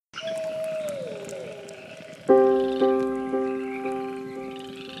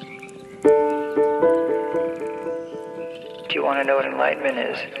know what enlightenment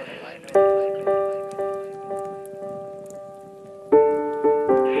is?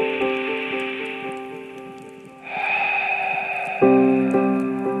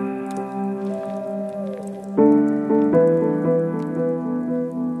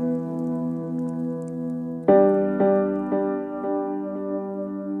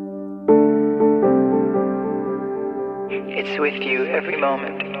 It's with you every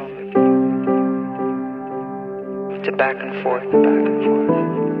moment. It's a back and forth,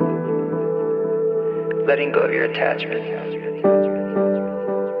 letting go of your attachment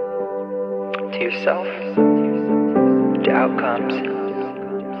to yourself, to outcomes,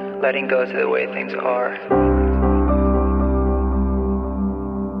 letting go to the way things are.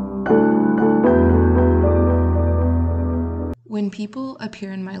 When people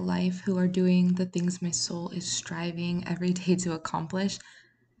appear in my life who are doing the things my soul is striving every day to accomplish,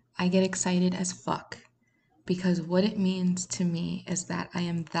 I get excited as fuck. Because what it means to me is that I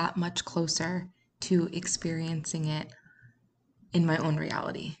am that much closer to experiencing it in my own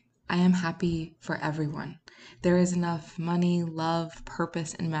reality. I am happy for everyone. There is enough money, love,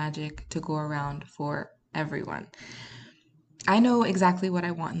 purpose, and magic to go around for everyone. I know exactly what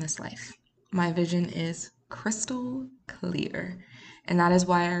I want in this life. My vision is crystal clear, and that is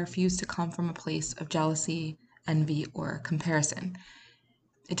why I refuse to come from a place of jealousy, envy, or comparison.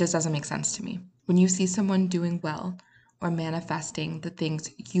 It just doesn't make sense to me. When you see someone doing well or manifesting the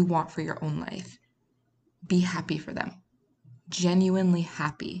things you want for your own life, be happy for them. Genuinely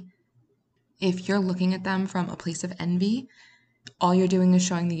happy. If you're looking at them from a place of envy, all you're doing is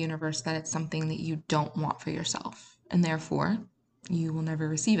showing the universe that it's something that you don't want for yourself, and therefore, you will never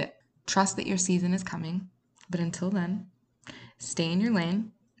receive it. Trust that your season is coming, but until then, stay in your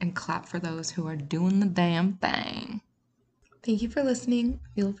lane and clap for those who are doing the damn thing. Thank you for listening.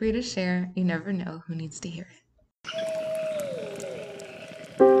 Feel free to share. You never know who needs to hear it.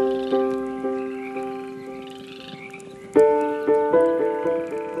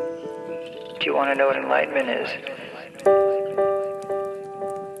 Do you want to know what enlightenment is?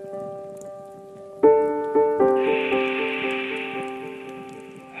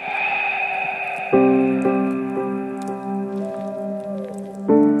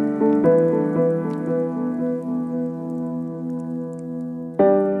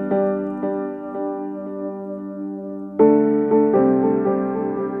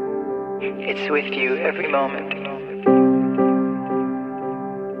 It's with you every moment.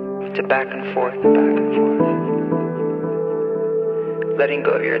 It's a back and forth, letting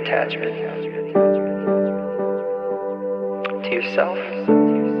go of your attachment to yourself,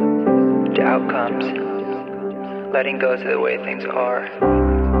 to outcomes, letting go to the way things are.